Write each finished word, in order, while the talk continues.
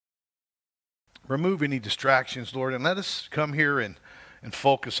remove any distractions, Lord, and let us come here and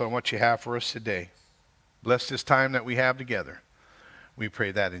focus on what you have for us today. Bless this time that we have together. We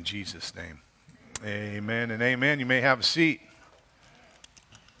pray that in Jesus' name. Amen and amen. You may have a seat.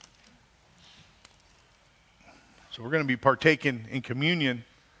 So we're going to be partaking in communion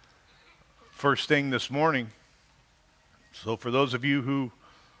first thing this morning. So for those of you who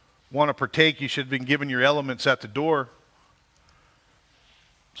want to partake, you should have been given your elements at the door.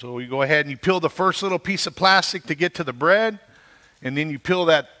 So you go ahead and you peel the first little piece of plastic to get to the bread, and then you peel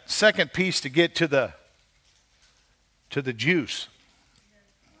that second piece to get to the juice.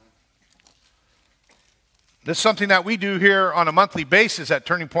 This is something that we do here on a monthly basis at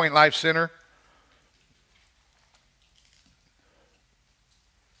Turning Point Life Center.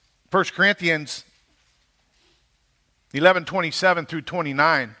 1 Corinthians 11:27 through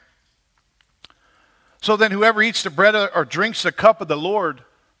 29. So then whoever eats the bread or drinks the cup of the Lord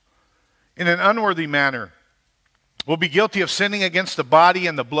in an unworthy manner will be guilty of sinning against the body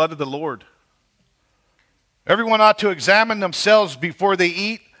and the blood of the Lord. Everyone ought to examine themselves before they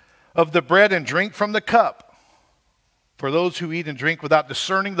eat of the bread and drink from the cup. For those who eat and drink without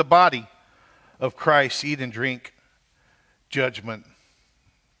discerning the body of Christ eat and drink judgment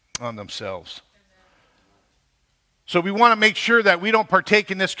on themselves. So we want to make sure that we don't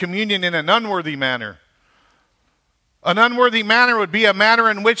partake in this communion in an unworthy manner. An unworthy manner would be a manner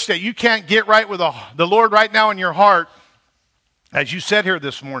in which that you can't get right with the Lord right now in your heart, as you said here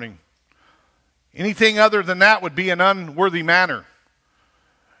this morning. Anything other than that would be an unworthy manner.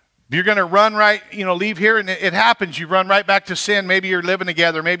 If you're going to run right, leave here, and it happens, you run right back to sin. Maybe you're living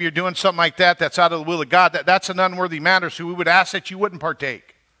together. Maybe you're doing something like that that's out of the will of God. That's an unworthy manner, so we would ask that you wouldn't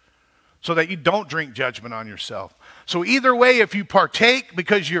partake, so that you don't drink judgment on yourself. So either way, if you partake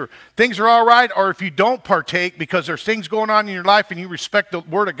because things are all right, or if you don't partake because there's things going on in your life and you respect the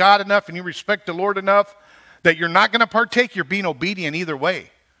Word of God enough and you respect the Lord enough that you're not going to partake, you're being obedient either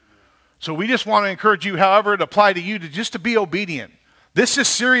way. So we just want to encourage you, however it applies to you, to be obedient. This is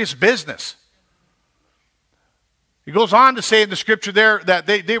serious business. He goes on to say in the scripture there that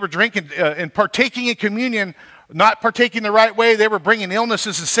they were drinking and partaking in communion, not partaking the right way. They were bringing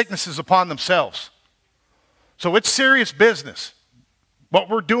illnesses and sicknesses upon themselves. So it's serious business. What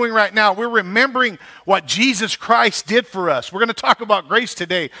we're doing right now, we're remembering what Jesus Christ did for us. We're going to talk about grace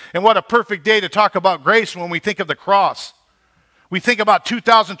today, and what a perfect day to talk about grace when we think of the cross. We think about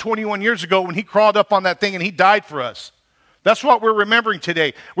 2021 years ago when he crawled up on that thing and he died for us. That's what we're remembering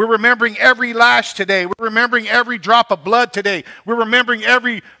today. We're remembering every lash today. We're remembering every drop of blood today. We're remembering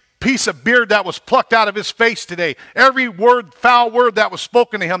every piece of beard that was plucked out of his face today. Every foul word that was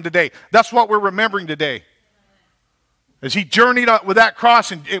spoken to him today. That's what we're remembering today. As he journeyed up with that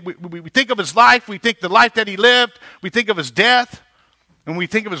cross, and we think of his life, we think the life that he lived, we think of his death, and we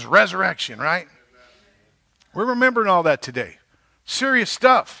think of his resurrection, right? We're remembering all that today. Serious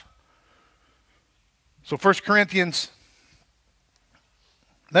stuff. So 1 Corinthians,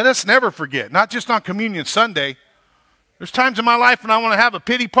 let us never forget, not just on Communion Sunday. There's times in my life when I want to have a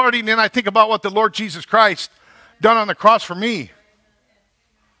pity party, and then I think about what the Lord Jesus Christ done on the cross for me.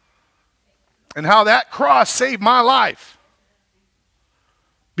 And how that cross saved my life.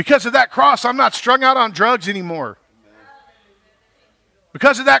 Because of that cross, I'm not strung out on drugs anymore.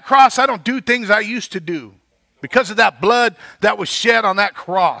 Because of that cross, I don't do things I used to do. Because of that blood that was shed on that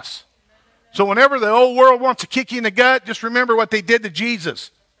cross. So whenever the old world wants to kick you in the gut, just remember what they did to Jesus.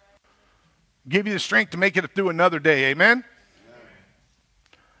 Give you the strength to make it through another day. Amen?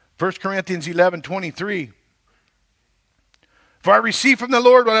 1 Corinthians 11:23. For I received from the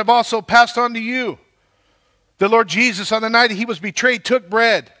Lord what I've also passed on to you. The Lord Jesus, on the night he was betrayed, took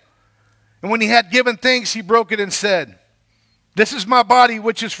bread. And when he had given thanks, he broke it and said, "This is my body,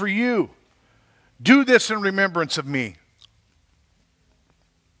 which is for you. Do this in remembrance of me."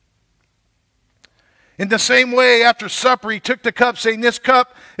 In the same way, after supper, he took the cup, saying, "This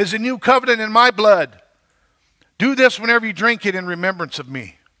cup is a new covenant in my blood. Do this whenever you drink it in remembrance of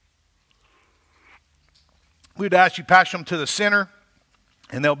me." We'd ask you pass them to the center,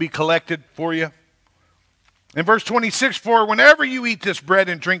 and they'll be collected for you. In verse 26, for whenever you eat this bread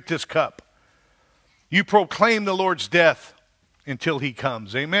and drink this cup, you proclaim the Lord's death until he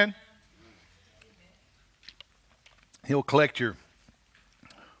comes. Amen? He'll collect your...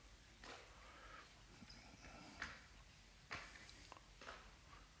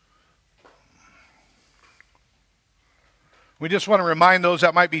 We just want to remind those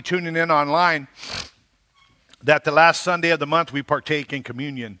that might be tuning in online that the last Sunday of the month we partake in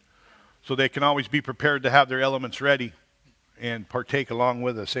communion, so they can always be prepared to have their elements ready and partake along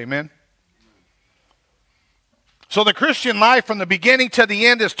with us. Amen? So the Christian life from the beginning to the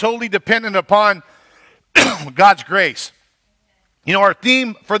end is totally dependent upon God's grace. You know, our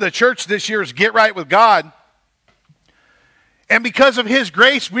theme for the church this year is get right with God. And because of his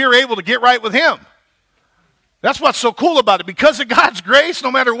grace, we are able to get right with him. That's what's so cool about it. Because of God's grace,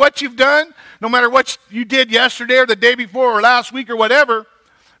 no matter what you've done, no matter what you did yesterday or the day before or last week or whatever,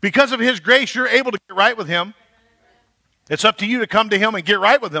 because of his grace, you're able to get right with him. It's up to you to come to him and get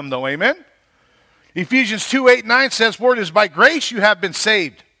right with him, though. Amen? Ephesians 2:8-9 says, "For it is by grace you have been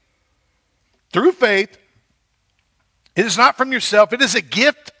saved, through faith. It is not from yourself. It is a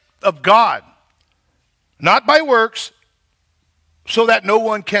gift of God, not by works, so that no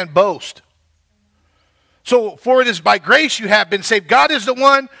one can boast." So, for it is by grace you have been saved. God is the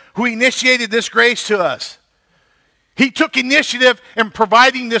one who initiated this grace to us. He took initiative in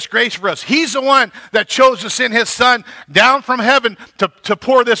providing this grace for us. He's the one that chose to send his son down from heaven to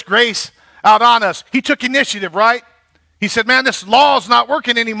pour this grace out on us. He took initiative, right? He said, man, this law is not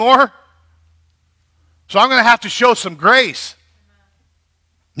working anymore, so I'm going to have to show some grace.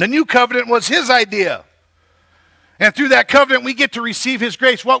 The new covenant was his idea. And through that covenant, we get to receive his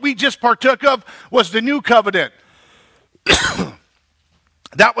grace. What we just partook of was the new covenant.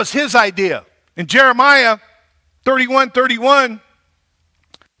 That was his idea. In Jeremiah 31:31,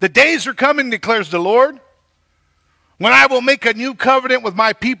 the days are coming, declares the Lord, when I will make a new covenant with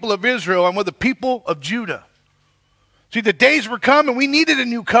my people of Israel and with the people of Judah. See, the days were coming. We needed a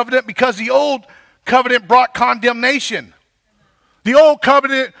new covenant because the old covenant brought condemnation. The old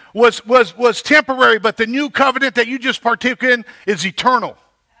covenant was temporary, but the new covenant that you just partook in is eternal.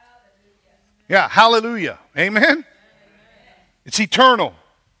 Hallelujah. Yeah, hallelujah. Amen? Amen? It's eternal.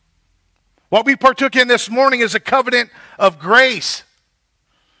 What we partook in this morning is a covenant of grace.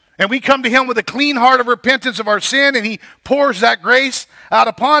 And we come to him with a clean heart of repentance of our sin, and he pours that grace out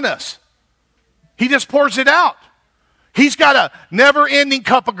upon us. He just pours it out. He's got a never-ending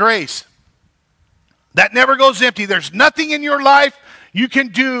cup of grace that never goes empty. There's nothing in your life you can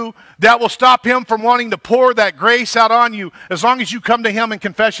do that will stop him from wanting to pour that grace out on you as long as you come to him in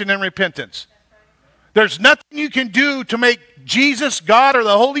confession and repentance. There's nothing you can do to make Jesus, God, or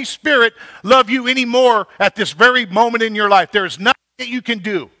the Holy Spirit love you anymore at this very moment in your life. There's nothing that you can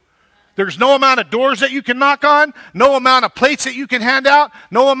do. There's no amount of doors that you can knock on, no amount of plates that you can hand out,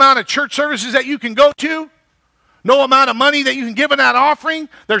 no amount of church services that you can go to, no amount of money that you can give in that offering.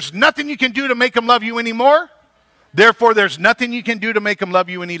 There's nothing you can do to make him love you anymore. Therefore, there's nothing you can do to make him love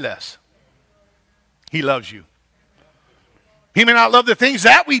you any less. He loves you. He may not love the things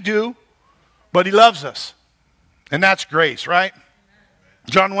that we do, but he loves us. And that's grace, right?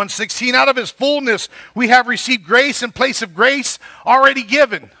 John 1:16, out of his fullness we have received grace in place of grace already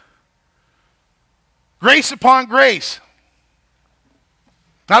given. Grace upon grace.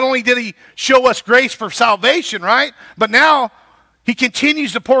 Not only did he show us grace for salvation, right? But now he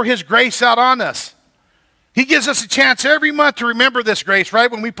continues to pour his grace out on us. He gives us a chance every month to remember this grace, right?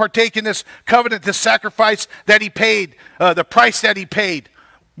 When we partake in this covenant, this sacrifice that he paid, the price that he paid.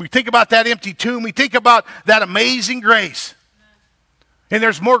 We think about that empty tomb. We think about that amazing grace. And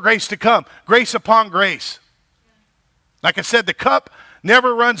there's more grace to come. Grace upon grace. Like I said, the cup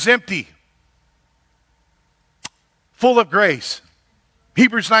never runs empty. Full of grace.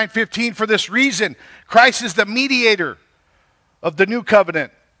 Hebrews 9:15, for this reason, Christ is the mediator of the new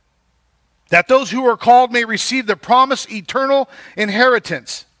covenant, that those who are called may receive the promised eternal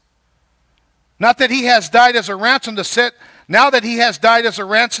inheritance. Not that he has died as a ransom to set, now that he has died as a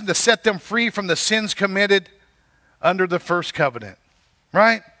ransom to set them free from the sins committed under the first covenant.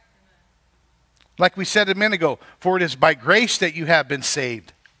 Right? Like we said a minute ago, for it is by grace that you have been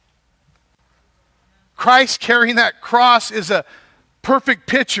saved. Christ carrying that cross is a perfect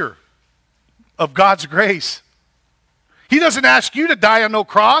picture of God's grace. He doesn't ask you to die on no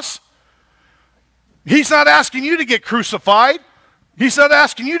cross. He's not asking you to get crucified. He's not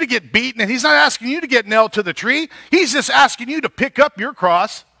asking you to get beaten, and he's not asking you to get nailed to the tree. He's just asking you to pick up your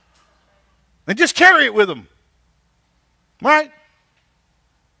cross and just carry it with him. Right?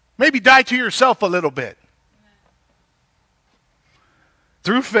 Maybe die to yourself a little bit.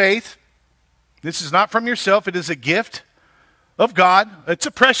 Through faith, this is not from yourself, it is a gift of God. It's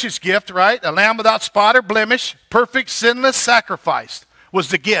a precious gift, right? A lamb without spot or blemish, perfect, sinless sacrifice was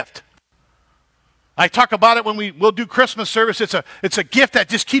the gift. I talk about it when we'll do Christmas service. It's a gift that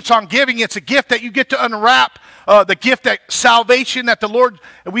just keeps on giving. It's a gift that you get to unwrap. The gift that salvation that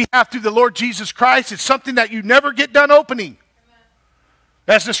we have through the Lord Jesus Christ. It's something that you never get done opening.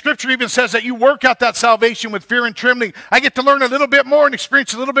 As the scripture even says that you work out that salvation with fear and trembling. I get to learn a little bit more and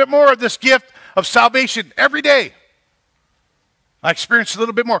experience a little bit more of this gift of salvation every day. I experience a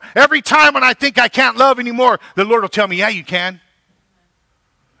little bit more. Every time when I think I can't love anymore, the Lord will tell me, yeah, you can.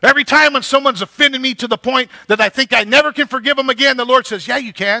 Every time when someone's offended me to the point that I think I never can forgive them again, the Lord says, yeah,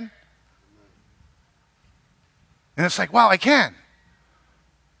 you can. And it's like, wow, I can.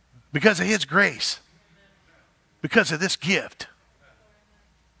 Because of His grace. Because of this gift.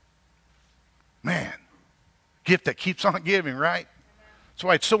 Man, gift that keeps on giving, right? That's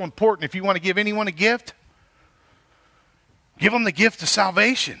why it's so important. If you want to give anyone a gift, give them the gift of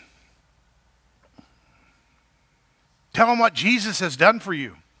salvation. Tell them what Jesus has done for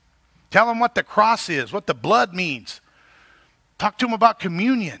you. Tell them what the cross is, what the blood means. Talk to them about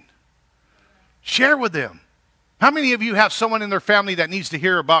communion. Share with them. How many of you have someone in their family that needs to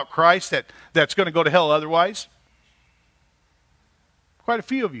hear about Christ that's going to go to hell otherwise? Quite a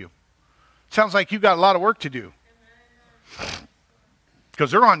few of you. Sounds like you've got a lot of work to do.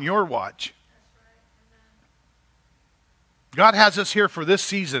 Because they're on your watch. God has us here for this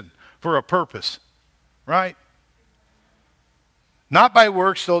season for a purpose. Right? Not by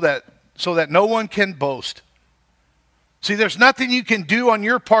works so that no one can boast. See, there's nothing you can do on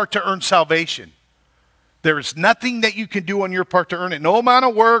your part to earn salvation. There is nothing that you can do on your part to earn it. No amount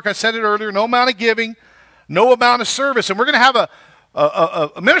of work, I said it earlier, no amount of giving, no amount of service. And we're going to have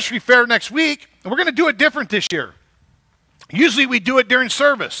a ministry fair next week, and we're going to do it different this year. Usually we do it during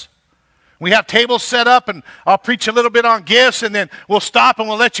service. We have tables set up, and I'll preach a little bit on gifts, and then we'll stop and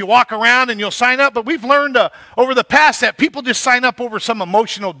we'll let you walk around and you'll sign up. But we've learned over the past that people just sign up over some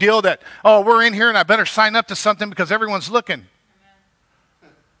emotional deal that, oh, we're in here and I better sign up to something because everyone's looking.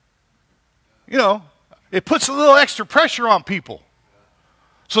 You know, it puts a little extra pressure on people.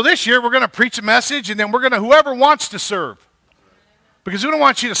 So this year we're going to preach a message, and then we're going to, whoever wants to serve. Because we don't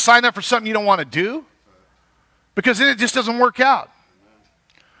want you to sign up for something you don't want to do. Because then it just doesn't work out.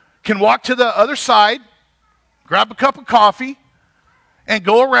 Can walk to the other side, grab a cup of coffee, and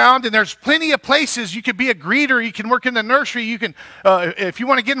go around. And there's plenty of places. You could be a greeter. You can work in the nursery. You can, if you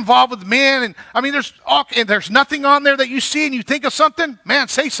want to get involved with men. And I mean, there's nothing on there that you see and you think of something. Man,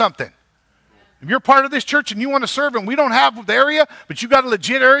 say something. If you're part of this church and you want to serve, and we don't have the area, but you got a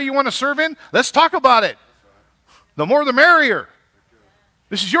legit area you want to serve in, let's talk about it. The more the merrier.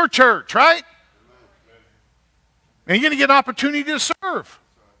 This is your church, right? And you're going to get an opportunity to serve.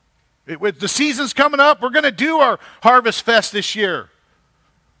 With the season's coming up, we're going to do our Harvest Fest this year.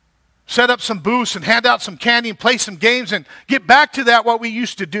 Set up some booths and hand out some candy and play some games and get back to that what we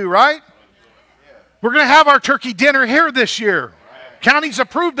used to do, right? We're going to have our turkey dinner here this year. County's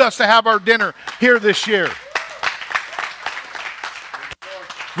approved us to have our dinner here this year.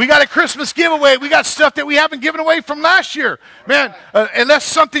 We got a Christmas giveaway. We got stuff that we haven't given away from last year. Man, unless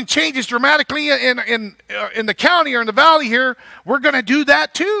something changes dramatically in the county or in the valley here, we're going to do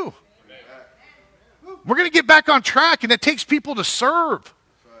that too. We're going to get back on track, and it takes people to serve.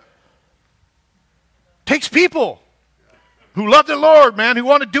 It takes people who love the Lord, man, who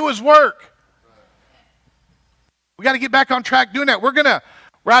want to do His work. We got to get back on track doing that.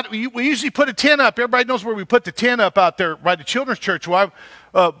 We usually put a tent up. Everybody knows where we put the tent up out there by the children's church. Well,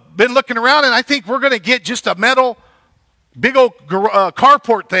 I've been looking around, and I think we're going to get just a metal, big old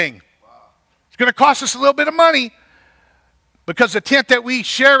carport thing. It's going to cost us a little bit of money because the tent that we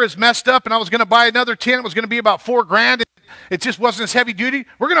share is messed up, and I was going to buy another tent. It was going to be about $4,000. It just wasn't as heavy duty.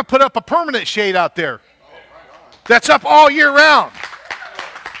 We're going to put up a permanent shade out there. That's up all year round.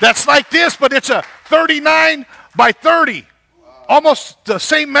 That's like this, but it's a 39 by 30. Almost the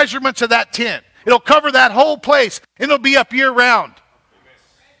same measurements of that tent. It'll cover that whole place, and it'll be up year round.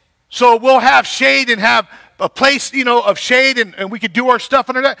 So we'll have shade and have a place, of shade, and we could do our stuff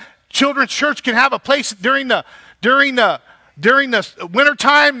under that. Children's church can have a place during the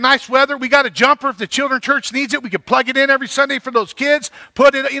wintertime, nice weather. We got a jumper if the children's church needs it. We can plug it in every Sunday for those kids,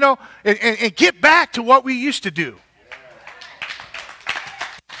 put it, and get back to what we used to do.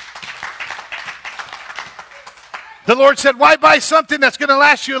 The Lord said, why buy something that's going to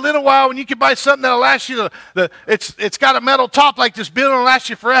last you a little while when you can buy something that'll last you, it's got a metal top like this building will last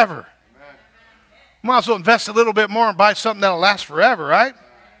you forever. Amen. Might as well invest a little bit more and buy something that'll last forever, right? Amen.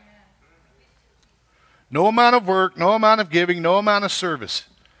 No amount of work, no amount of giving, no amount of service,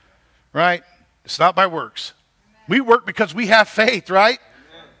 right? It's not by works. Amen. We work because we have faith, right?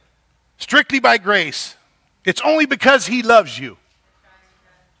 Amen. Strictly by grace. It's only because He loves you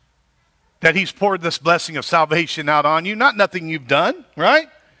that He's poured this blessing of salvation out on you, not nothing you've done, right?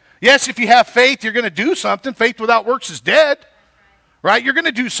 Yes, if you have faith, you're going to do something. Faith without works is dead, right? You're going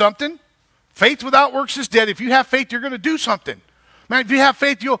to do something. Faith without works is dead. If you have faith, you're going to do something. Man, if you have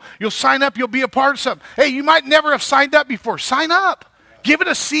faith, you'll sign up, you'll be a part of something. Hey, you might never have signed up before. Sign up. Give it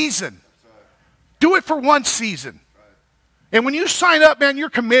a season. Do it for one season. And when you sign up, man, you're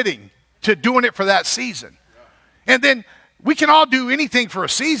committing to doing it for that season. And then we can all do anything for a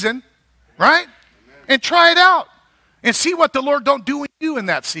season, right? And try it out and see what the Lord don't do in you in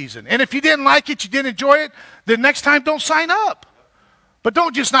that season. And if you didn't like it, you didn't enjoy it, then next time don't sign up. But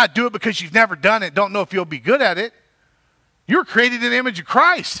don't just not do it because you've never done it, don't know if you'll be good at it. You're created in the image of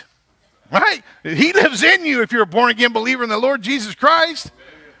Christ, right? He lives in you if you're a born-again believer in the Lord Jesus Christ.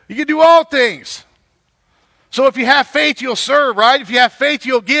 You can do all things. So if you have faith, you'll serve, right? If you have faith,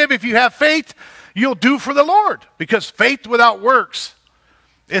 you'll give. If you have faith, you'll do for the Lord. Because faith without works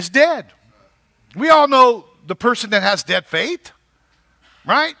is dead. We all know the person that has dead faith,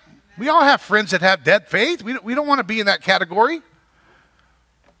 right? We all have friends that have dead faith. We don't want to be in that category.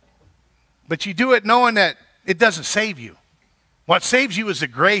 But you do it knowing that it doesn't save you. What saves you is the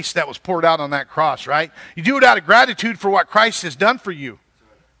grace that was poured out on that cross, right? You do it out of gratitude for what Christ has done for you.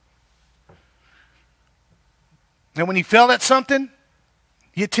 And when you fail at something,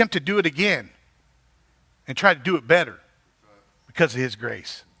 you attempt to do it again and try to do it better because of his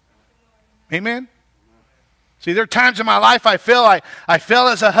grace. Amen? See, there are times in my life I fail. I fail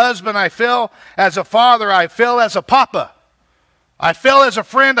as a husband. I fail as a father. I fail as a papa. I fail as a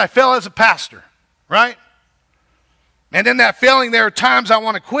friend. I fail as a pastor, right? And in that failing, there are times I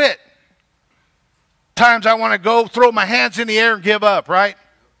want to quit. Times I want to go throw my hands in the air and give up, right?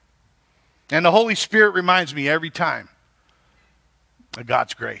 And the Holy Spirit reminds me every time of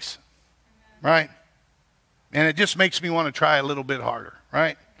God's grace, right? And it just makes me want to try a little bit harder,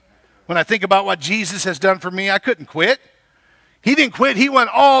 right? When I think about what Jesus has done for me, I couldn't quit. He didn't quit. He went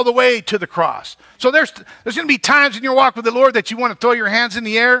all the way to the cross. So there's going to be times in your walk with the Lord that you want to throw your hands in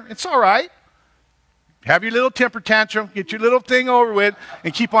the air. It's all right. Have your little temper tantrum, get your little thing over with,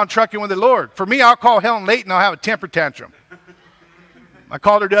 and keep on trucking with the Lord. For me, I'll call Helen late and I'll have a temper tantrum. I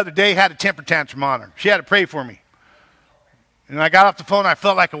called her the other day, had a temper tantrum on her. She had to pray for me. And I got off the phone, I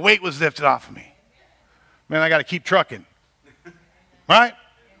felt like a weight was lifted off of me. Man, I got to keep trucking. Right?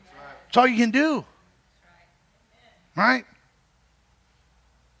 That's all you can do. Right?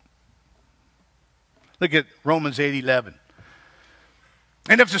 Look at Romans 8:11.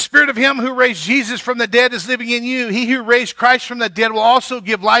 And if the spirit of him who raised Jesus from the dead is living in you, he who raised Christ from the dead will also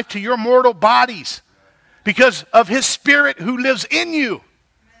give life to your mortal bodies because of his spirit who lives in you.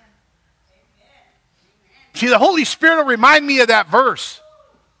 See, the Holy Spirit will remind me of that verse,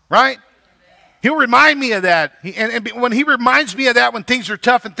 right? He'll remind me of that. And when he reminds me of that, when things are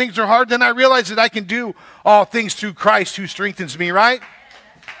tough and things are hard, then I realize that I can do all things through Christ who strengthens me, right?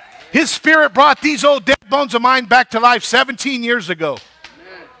 His Spirit brought these old dead bones of mine back to life 17 years ago.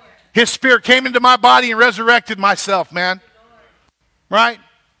 His Spirit came into my body and resurrected myself, man. Right?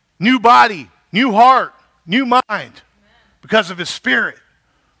 New body, new heart, new mind because of his Spirit.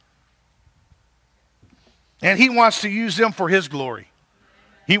 And he wants to use them for his glory.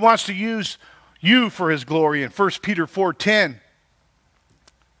 He wants to use you for his glory in 1 Peter 4:10.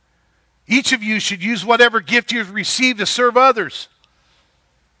 Each of you should use whatever gift you have received to serve others.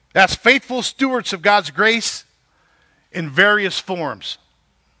 That's faithful stewards of God's grace in various forms.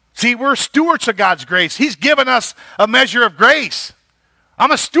 See, we're stewards of God's grace. He's given us a measure of grace.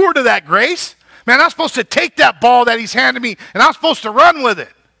 I'm a steward of that grace. Man, I'm supposed to take that ball that he's handed me, and I'm supposed to run with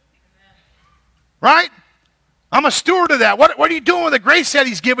it. Right? I'm a steward of that. What are you doing with the grace that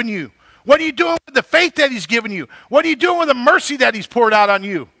he's given you? What are you doing with the faith that he's given you? What are you doing with the mercy that he's poured out on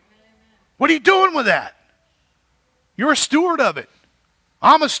you? What are you doing with that? You're a steward of it.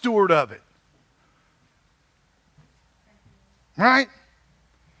 I'm a steward of it. Right?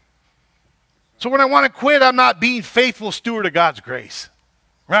 So when I want to quit, I'm not being faithful steward of God's grace.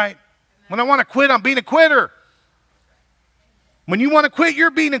 Right? When I want to quit, I'm being a quitter. When you want to quit,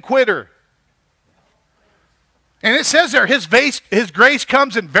 you're being a quitter. And it says there, his grace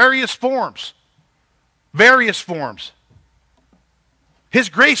comes in various forms. Various forms. His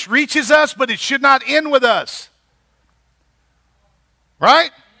grace reaches us, but it should not end with us.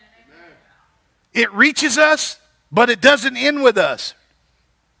 Right? Amen. It reaches us, but it doesn't end with us.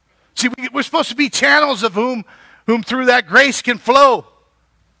 See, we're supposed to be channels of whom through that grace can flow.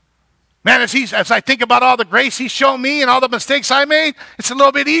 Man, as I think about all the grace he's shown me and all the mistakes I made, it's a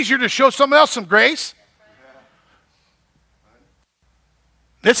little bit easier to show someone else some grace.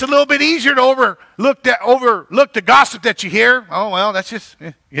 It's a little bit easier to overlook the gossip that you hear. Oh, well, that's just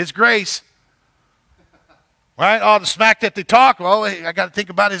his grace. Right? All the smack that they talk, well, I got to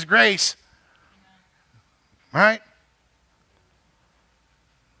think about his grace. Right?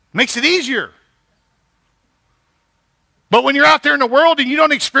 Makes it easier. But when you're out there in the world and you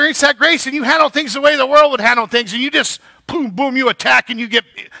don't experience that grace and you handle things the way the world would handle things and you just boom, boom, you attack and you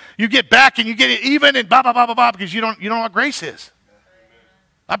get back and you get it even and blah, blah, blah, blah, blah, because you don't know what grace is.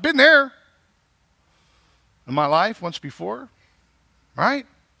 I've been there in my life once before, right?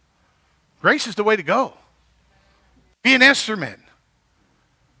 Grace is the way to go. Be an instrument.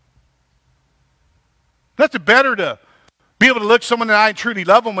 Nothing better to be able to look someone in the eye and truly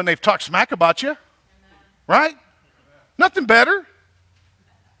love them when they've talked smack about you, right? Nothing better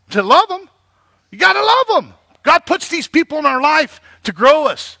to love them. You got to love them. God puts these people in our life to grow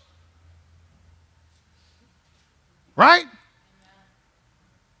us. Right?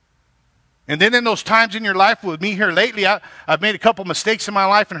 And then in those times in your life with me here lately, I've made a couple mistakes in my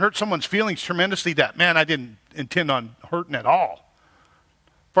life and hurt someone's feelings tremendously that, man, I didn't intend on hurting at all.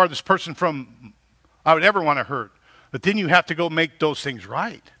 Farthest person from I would ever want to hurt. But then you have to go make those things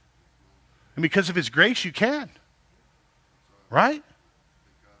right. And because of his grace, you can. Right?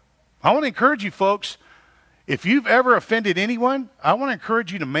 I want to encourage you folks, if you've ever offended anyone, I want to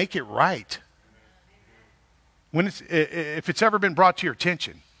encourage you to make it right. If it's ever been brought to your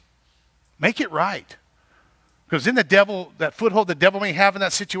attention, make it right. Because then the devil, that foothold the devil may have in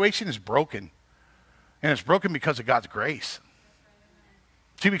that situation is broken. And it's broken because of God's grace.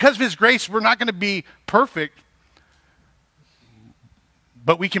 See, because of his grace, we're not going to be perfect,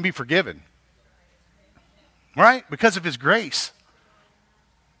 but we can be forgiven. Right? Because of his grace.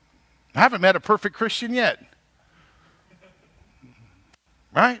 I haven't met a perfect Christian yet.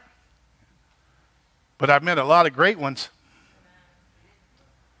 Right? But I've met a lot of great ones.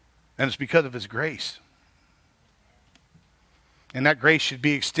 And it's because of his grace. And that grace should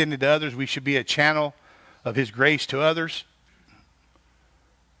be extended to others. We should be a channel of his grace to others.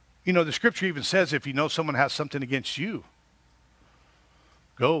 You know, the scripture even says if you know someone has something against you,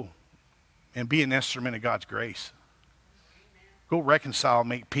 go and be an instrument of God's grace. Go reconcile,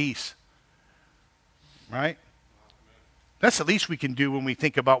 make peace. Right? That's the least we can do when we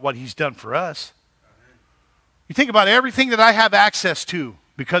think about what he's done for us. You think about everything that I have access to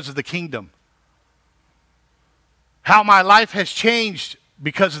because of the kingdom. How my life has changed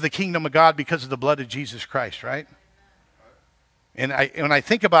because of the kingdom of God, because of the blood of Jesus Christ, right? And when I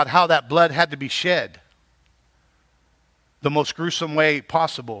think about how that blood had to be shed, the most gruesome way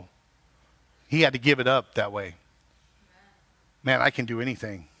possible, he had to give it up that way. Man, I can do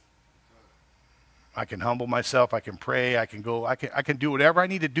anything. I can humble myself. I can pray. I can do whatever I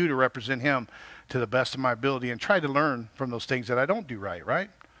need to do to represent him to the best of my ability and try to learn from those things that I don't do right?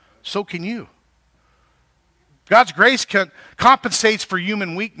 So can you. God's grace compensates for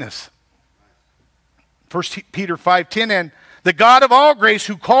human weakness. 1 Peter 5:10, and the God of all grace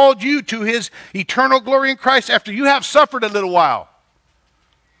who called you to his eternal glory in Christ after you have suffered a little while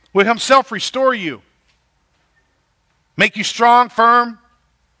will himself restore you, make you strong, firm,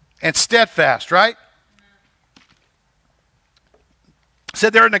 and steadfast, right?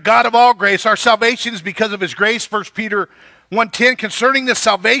 Said there in the God of all grace, our salvation is because of his grace. 1 Peter 1:10, concerning this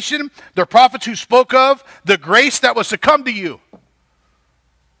salvation, the prophets who spoke of the grace that was to come to you,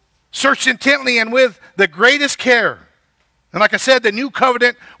 searched intently and with the greatest care. And like I said, the new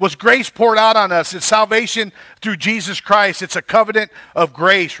covenant was grace poured out on us. It's salvation through Jesus Christ. It's a covenant of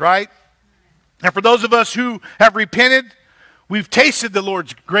grace, right? And for those of us who have repented, we've tasted the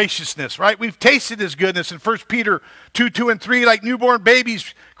Lord's graciousness, right? We've tasted his goodness. In 1 Peter 2:2 and 3, like newborn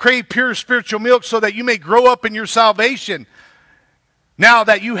babies crave pure spiritual milk so that you may grow up in your salvation. Now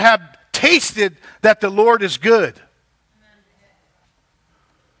that you have tasted that the Lord is good.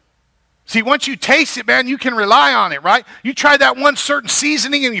 See, once you taste it, man, you can rely on it, right? You try that one certain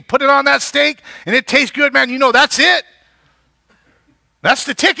seasoning and you put it on that steak and it tastes good, man, you know that's it. That's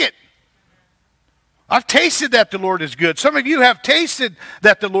the ticket. I've tasted that the Lord is good. Some of you have tasted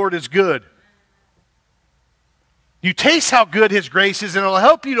that the Lord is good. You taste how good his grace is and it'll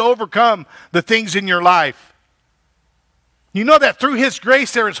help you to overcome the things in your life. You know that through his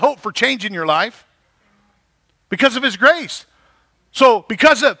grace there is hope for change in your life because of his grace. So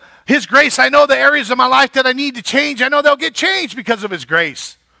because of his grace, I know the areas of my life that I need to change. I know they'll get changed because of his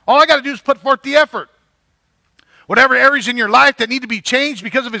grace. All I got to do is put forth the effort. Whatever areas in your life that need to be changed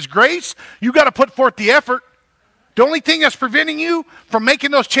because of his grace, you got to put forth the effort. The only thing that's preventing you from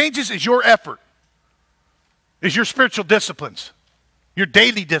making those changes is your effort. Is your spiritual disciplines. Your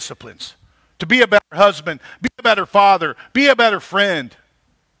daily disciplines. To be a better husband, be a better father, be a better friend.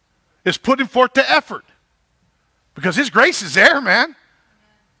 Is putting forth the effort. Because his grace is there, man.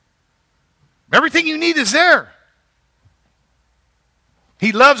 Everything you need is there.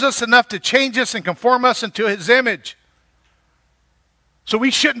 He loves us enough to change us and conform us into his image. So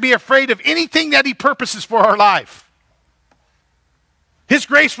we shouldn't be afraid of anything that he purposes for our life. His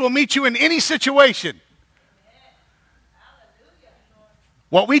grace will meet you in any situation.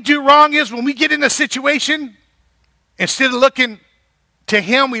 What we do wrong is when we get in a situation, instead of looking to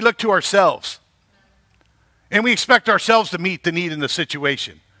Him, we look to ourselves. And we expect ourselves to meet the need in the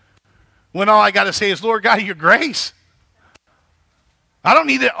situation. When all I got to say is, Lord God, your grace. I don't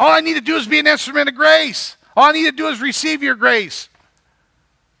need it. All I need to do is be an instrument of grace. All I need to do is receive your grace.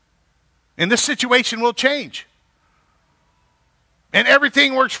 And this situation will change. And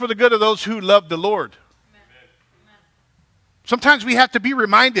everything works for the good of those who love the Lord. Amen. Sometimes we have to be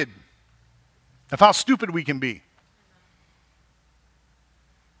reminded of how stupid we can be.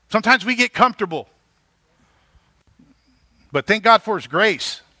 Sometimes we get comfortable. But thank God for His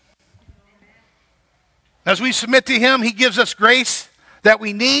grace. As we submit to Him, He gives us grace that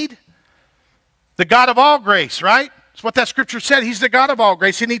we need. The God of all grace, right? That's what that scripture said. He's the God of all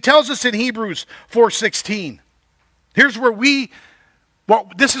grace. And He tells us in Hebrews 4:16. Here's where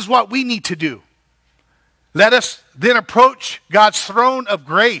this is what we need to do. Let us then approach God's throne of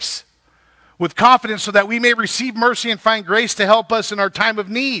grace with confidence so that we may receive mercy and find grace to help us in our time of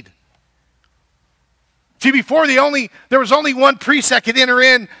need. See, before there was only one priest that could enter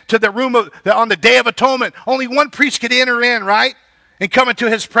in to the room on the Day of Atonement. Only one priest could enter in, right? And come into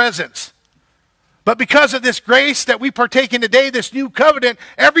His presence. But because of this grace that we partake in today, this new covenant,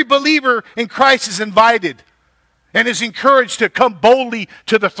 every believer in Christ is invited and is encouraged to come boldly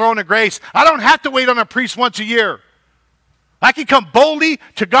to the throne of grace. I don't have to wait on a priest once a year. I can come boldly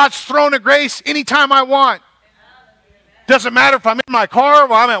to God's throne of grace anytime I want. Doesn't matter if I'm in my car,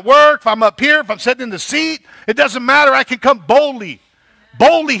 if I'm at work, if I'm up here, if I'm sitting in the seat. It doesn't matter. I can come boldly.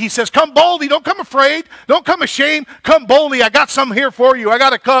 Boldly, He says, come boldly. Don't come afraid. Don't come ashamed. Come boldly. I got some here for you. I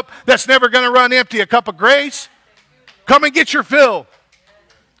got a cup that's never going to run empty, a cup of grace. Come and get your fill.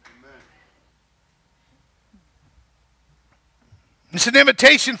 It's an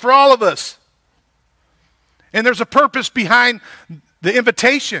invitation for all of us. And there's a purpose behind the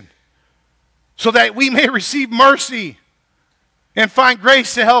invitation so that we may receive mercy and find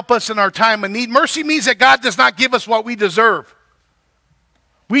grace to help us in our time of need. Mercy means that God does not give us what we deserve.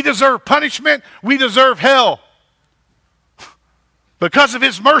 We deserve punishment. We deserve hell. Because of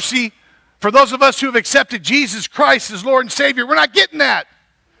His mercy, for those of us who have accepted Jesus Christ as Lord and Savior, we're not getting that.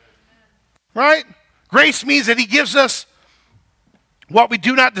 Right? Grace means that He gives us what we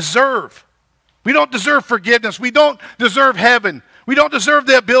do not deserve. We don't deserve forgiveness. We don't deserve heaven. We don't deserve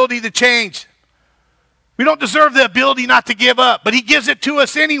the ability to change. We don't deserve the ability not to give up. But He gives it to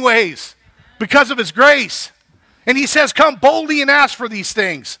us anyways because of His grace. And He says, come boldly and ask for these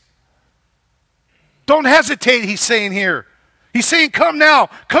things. Don't hesitate, He's saying here. He's saying, come now.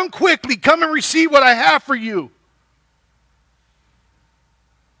 Come quickly. Come and receive what I have for you.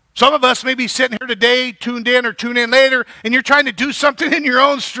 Some of us may be sitting here today, tuned in or tune in later, and you're trying to do something in your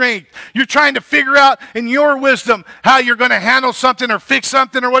own strength. You're trying to figure out in your wisdom how you're going to handle something or fix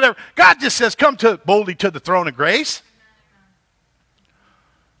something or whatever. God just says, come boldly to the throne of grace.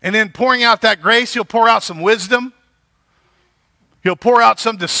 And then pouring out that grace, He'll pour out some wisdom. He'll pour out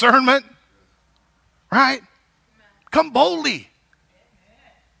some discernment. Right? Come boldly.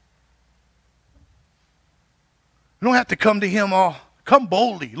 You don't have to come to Him all. Come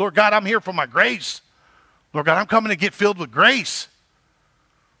boldly. Lord God, I'm here for my grace. Lord God, I'm coming to get filled with grace.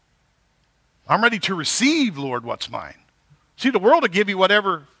 I'm ready to receive, Lord, what's mine. See, the world will give you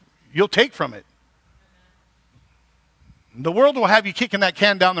whatever you'll take from it. The world will have you kicking that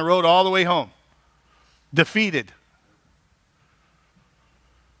can down the road all the way home. Defeated.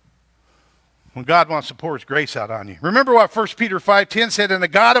 When God wants to pour His grace out on you. Remember what 1 Peter 5:10 said, and the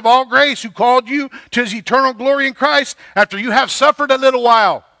God of all grace who called you to His eternal glory in Christ, after you have suffered a little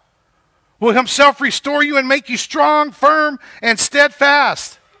while, will Himself restore you and make you strong, firm, and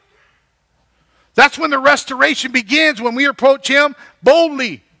steadfast. That's when the restoration begins, when we approach Him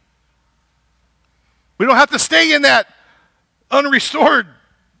boldly. We don't have to stay in that unrestored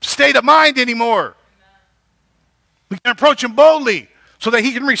state of mind anymore. We can approach Him boldly so that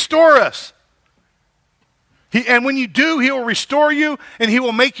He can restore us. And when you do, He will restore you and He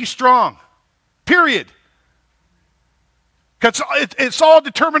will make you strong. Period. Because it's all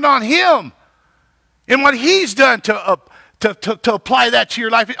determined on Him and what He's done to apply that to your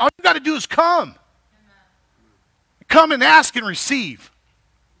life. All you got to do is come. Come and ask and receive.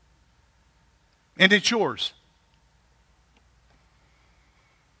 And it's yours.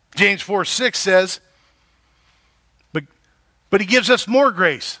 James 4:6 says, but He gives us more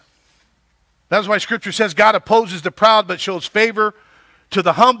grace. That's why Scripture says God opposes the proud but shows favor to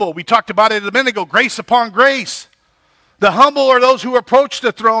the humble. We talked about it a minute ago. Grace upon grace. The humble are those who approach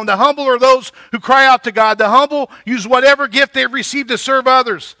the throne. The humble are those who cry out to God. The humble use whatever gift they've received to serve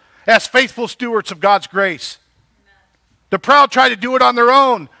others as faithful stewards of God's grace. The proud try to do it on their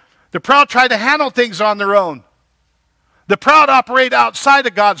own. The proud try to handle things on their own. The proud operate outside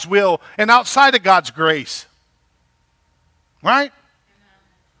of God's will and outside of God's grace. Right?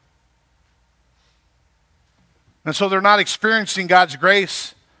 And so they're not experiencing God's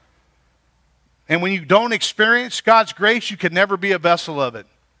grace. And when you don't experience God's grace, you can never be a vessel of it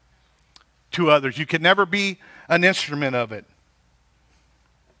to others. You can never be an instrument of it.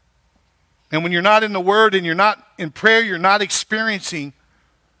 And when you're not in the Word and you're not in prayer, you're not experiencing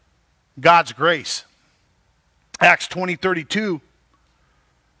God's grace. Acts 20:32.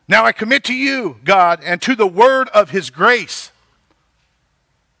 Now I commit to you, God, and to the word of his grace,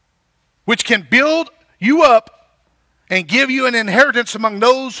 which can build you up and give you an inheritance among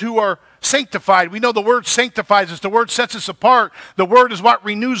those who are sanctified. We know the word sanctifies us. The word sets us apart. The word is what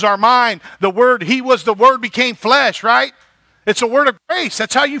renews our mind. The word, he was the word became flesh, right? It's a word of grace.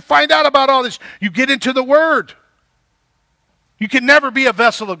 That's how you find out about all this. You get into the word. You can never be a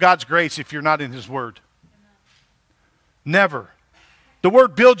vessel of God's grace if you're not in his word. Never. The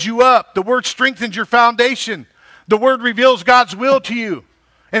word builds you up. The word strengthens your foundation. The word reveals God's will to you.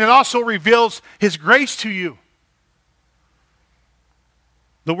 And it also reveals his grace to you.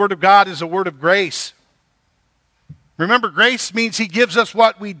 The word of God is a word of grace. Remember, grace means he gives us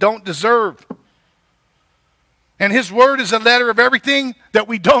what we don't deserve. And his word is a letter of everything that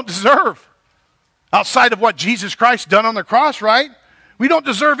we don't deserve. Outside of what Jesus Christ done on the cross, right? We don't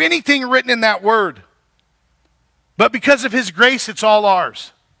deserve anything written in that word. But because of his grace, it's all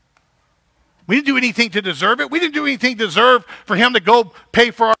ours. We didn't do anything to deserve it. We didn't do anything to deserve for him to go pay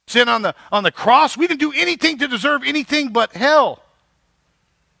for our sin on the cross. We didn't do anything to deserve anything but hell.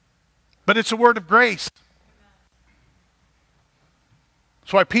 But it's a word of grace.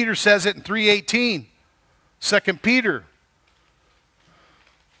 That's why Peter says it in 3:18. 2 Peter.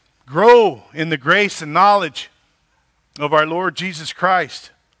 Grow in the grace and knowledge of our Lord Jesus Christ.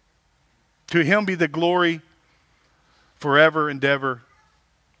 To him be the glory forever and ever.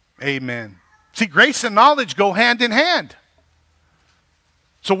 Amen. See, grace and knowledge go hand in hand.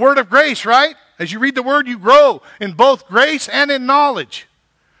 It's a word of grace, right? As you read the word, you grow in both grace and in knowledge.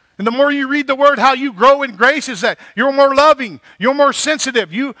 And the more you read the word, how you grow in grace is that you're more loving, you're more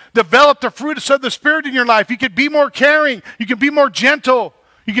sensitive, you develop the fruits of the Spirit in your life. You can be more caring, you can be more gentle,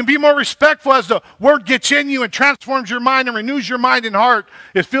 you can be more respectful as the word gets in you and transforms your mind and renews your mind and heart.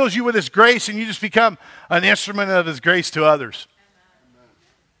 It fills you with his grace and you just become an instrument of his grace to others.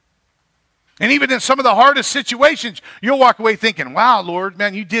 And even in some of the hardest situations, you'll walk away thinking, wow, Lord,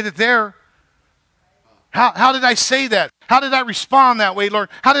 man, you did it there. How did I say that? How did I respond that way, Lord?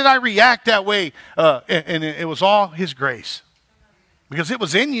 How did I react that way? And it was all his grace. Because it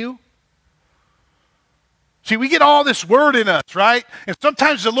was in you. See, we get all this word in us, right? And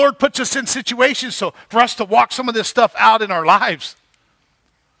sometimes the Lord puts us in situations so for us to walk some of this stuff out in our lives.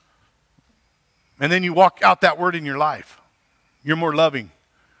 And then you walk out that word in your life. You're more loving.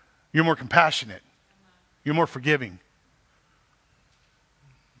 You're more compassionate. You're more forgiving.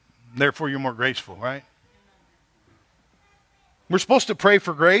 Therefore, you're more graceful, right? We're supposed to pray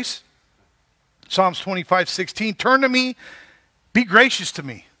for grace. Psalms 25:16. Turn to me, be gracious to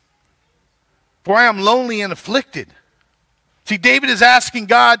me, for I am lonely and afflicted. See, David is asking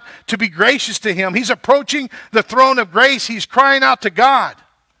God to be gracious to him. He's approaching the throne of grace. He's crying out to God.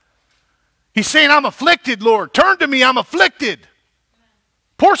 He's saying, I'm afflicted, Lord. Turn to me, I'm afflicted.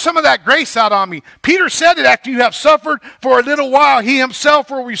 Pour some of that grace out on me. Peter said it, after you have suffered for a little while, he himself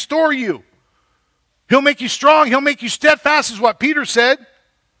will restore you. He'll make you strong. He'll make you steadfast, is what Peter said.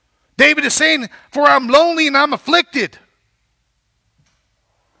 David is saying, for I'm lonely and I'm afflicted.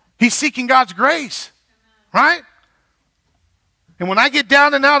 He's seeking God's grace, right? And when I get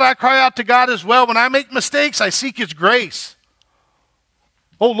down and out, I cry out to God as well. When I make mistakes, I seek his grace.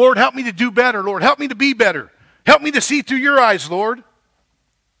 Oh, Lord, help me to do better. Lord, help me to be better. Help me to see through your eyes, Lord.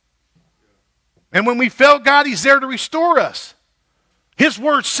 And when we fail God, he's there to restore us. His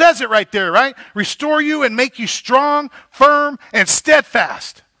word says it right there, right? Restore you and make you strong, firm, and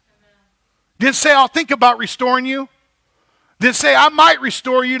steadfast. Didn't say, I'll think about restoring you. Didn't say, I might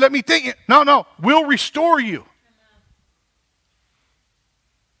restore you. Let me think. No, we'll restore you.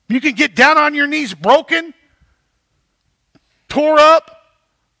 You can get down on your knees broken, tore up,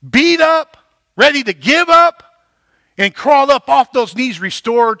 beat up, ready to give up, and crawl up off those knees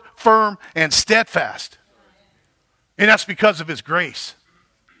restored, firm, and steadfast. And that's because of his grace.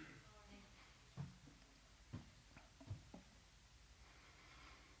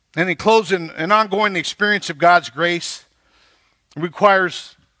 And in closing, an ongoing experience of God's grace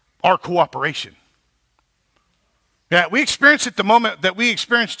requires our cooperation. Yeah, we experience it the moment that we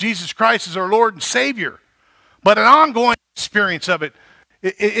experience Jesus Christ as our Lord and Savior. But an ongoing experience of it,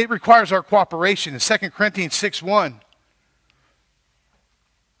 it requires our cooperation. In 2 Corinthians 6:1,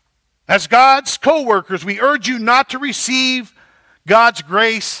 as God's co-workers, we urge you not to receive God's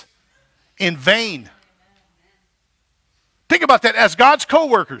grace in vain. Think about that. As God's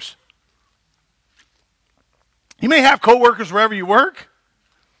co-workers. You may have co-workers wherever you work,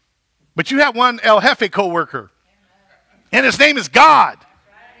 but you have one El Jefe co-worker, and his name is God.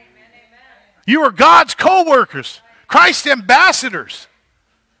 You are God's co-workers, Christ's ambassadors.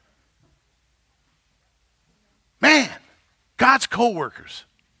 Man, God's co-workers.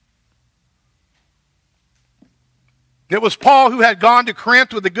 It was Paul who had gone to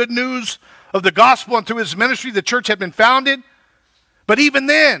Corinth with the good news of the gospel, and through his ministry the church had been founded. But even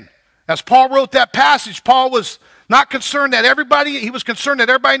then, as Paul wrote that passage, Paul was not concerned that everybody, he was concerned that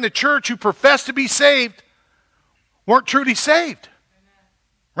everybody in the church who professed to be saved weren't truly saved.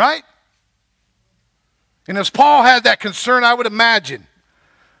 Right? And as Paul had that concern, I would imagine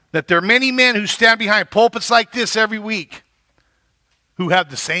that there are many men who stand behind pulpits like this every week who have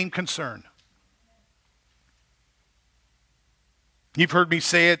the same concern. You've heard me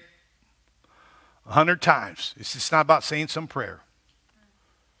say it 100 times. It's just not about saying some prayer.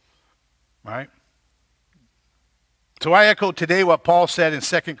 Right? So I echo today what Paul said in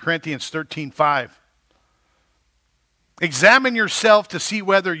 2 Corinthians 13:5. Examine yourself to see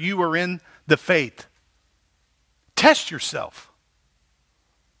whether you are in the faith. Test yourself.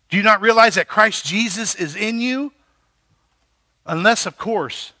 Do you not realize that Christ Jesus is in you? Unless, of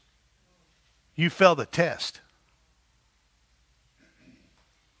course, you fail the test.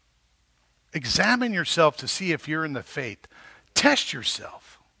 Examine yourself to see if you're in the faith. Test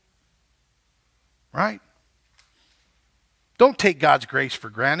yourself. Right? Don't take God's grace for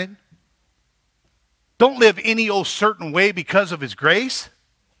granted. Don't live any old certain way because of his grace.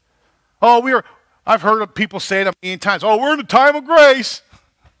 I've heard of people say it a million times. Oh, we're in a time of grace.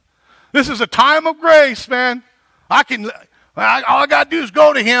 This is a time of grace, man. All I got to do is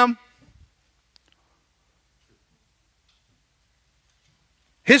go to him.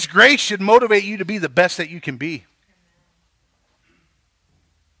 His grace should motivate you to be the best that you can be.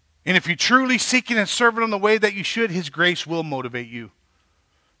 And if you're truly seeking and serving in the way that you should, his grace will motivate you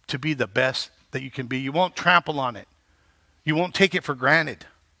to be the best that you can be. You won't trample on it. You won't take it for granted.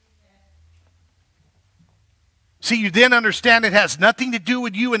 See, you then understand it has nothing to do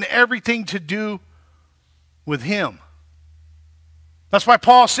with you and everything to do with him. That's why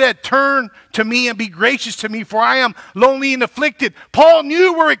Paul said, turn to me and be gracious to me, for I am lonely and afflicted. Paul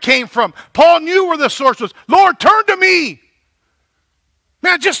knew where it came from. Paul knew where the source was. Lord, turn to me.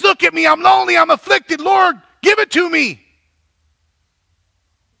 Man, just look at me. I'm lonely. I'm afflicted. Lord, give it to me.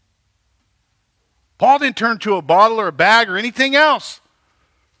 Paul didn't turn to a bottle or a bag or anything else.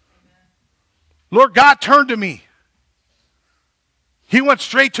 Lord God, turn to me. He went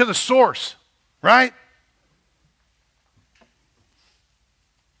straight to the source, right?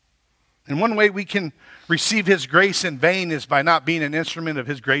 And one way we can receive his grace in vain is by not being an instrument of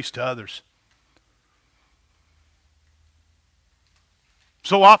his grace to others.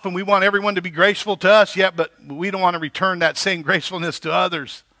 So often we want everyone to be graceful to us, yet, but we don't want to return that same gracefulness to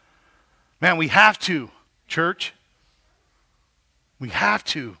others. Man, we have to, church. We have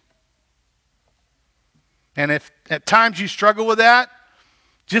to. And if at times you struggle with that,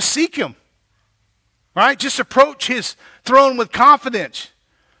 just seek him. Right? Just approach his throne with confidence.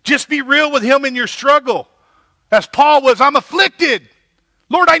 Just be real with him in your struggle. As Paul was, I'm afflicted.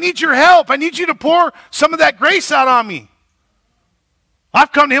 Lord, I need your help. I need you to pour some of that grace out on me.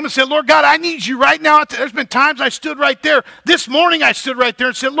 I've come to him and said, Lord God, I need you right now. There's been times I stood right there. This morning I stood right there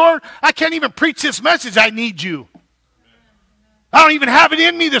and said, Lord, I can't even preach this message. I need you. I don't even have it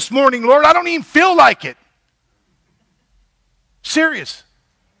in me this morning, Lord. I don't even feel like it. Serious.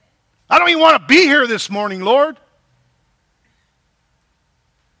 I don't even want to be here this morning, Lord.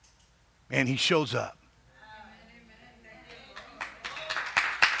 And he shows up.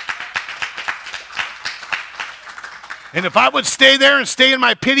 And if I would stay there and stay in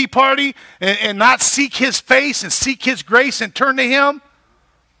my pity party and not seek his face and seek his grace and turn to him,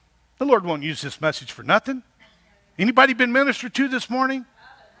 the Lord won't use this message for nothing. Anybody been ministered to this morning?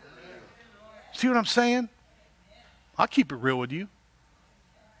 See what I'm saying? I'll keep it real with you.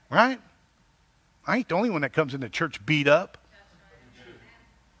 Right? I ain't the only one that comes into church beat up.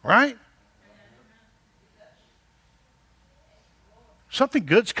 Right? Something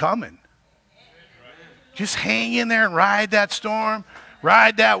good's coming. Just hang in there and ride that storm,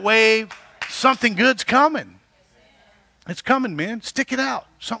 ride that wave. Something good's coming. It's coming, man. Stick it out.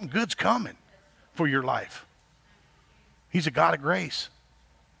 Something good's coming for your life. He's a God of grace.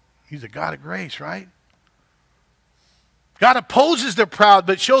 He's a God of grace, right? God opposes the proud,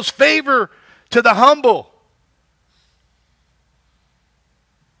 but shows favor to the humble.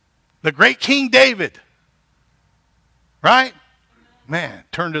 The great King David, right? Man,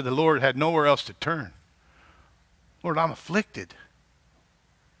 turned to the Lord, had nowhere else to turn. Lord, I'm afflicted.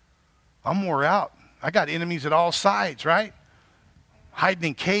 I'm wore out. I got enemies at all sides, right? Hiding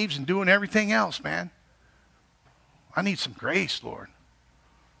in caves and doing everything else, man. I need some grace, Lord.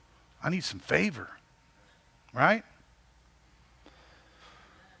 I need some favor, right?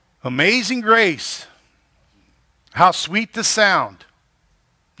 Amazing grace. How sweet the sound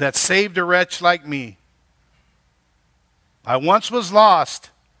that saved a wretch like me. I once was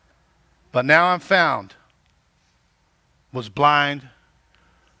lost, but now I'm found. Was blind,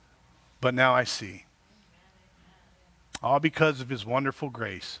 but now I see. All because of his wonderful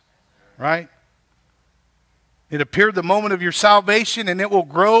grace, right? It appeared the moment of your salvation, and it will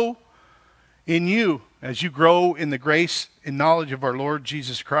grow in you as you grow in the grace and knowledge of our Lord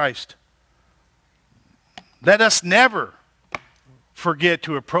Jesus Christ. Let us never forget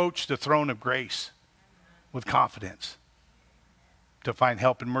to approach the throne of grace with confidence to find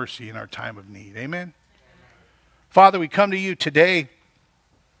help and mercy in our time of need. Amen? Father, we come to you today.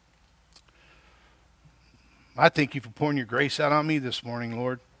 I thank you for pouring your grace out on me this morning,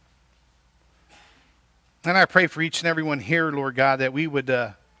 Lord. And I pray for each and everyone here, Lord God, that we would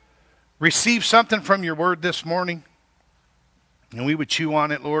receive something from your word this morning. And we would chew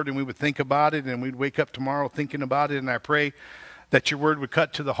on it, Lord, and we would think about it, and we'd wake up tomorrow thinking about it. And I pray that your word would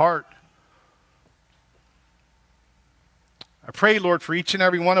cut to the heart. I pray, Lord, for each and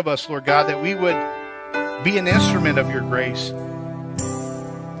every one of us, Lord God, that we would be an instrument of your grace.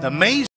 Amazing.